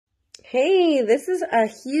Hey, this is a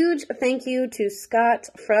huge thank you to Scott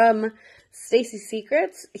from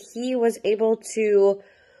StaceySecrets. He was able to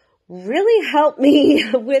really help me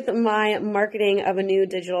with my marketing of a new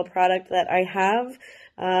digital product that I have.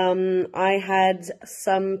 I had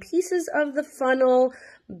some pieces of the funnel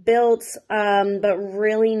built, but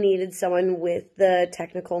really needed someone with the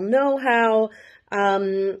technical know-how,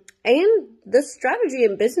 and the strategy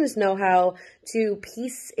and business know-how to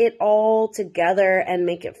piece it all together and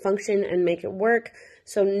make it function and make it work.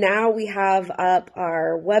 So now we have up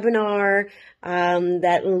our webinar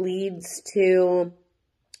that leads to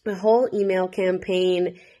a whole email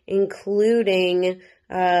campaign, including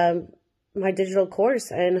my digital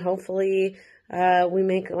course, and hopefully we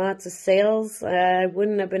make lots of sales. I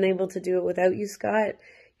wouldn't have been able to do it without you, Scott.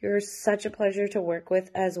 You're such a pleasure to work with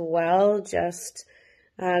as well. Just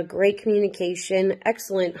great communication,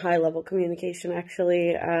 excellent high-level communication,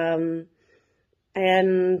 actually.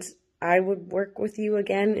 And I would work with you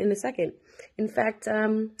again in a second. In fact,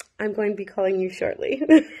 I'm going to be calling you shortly.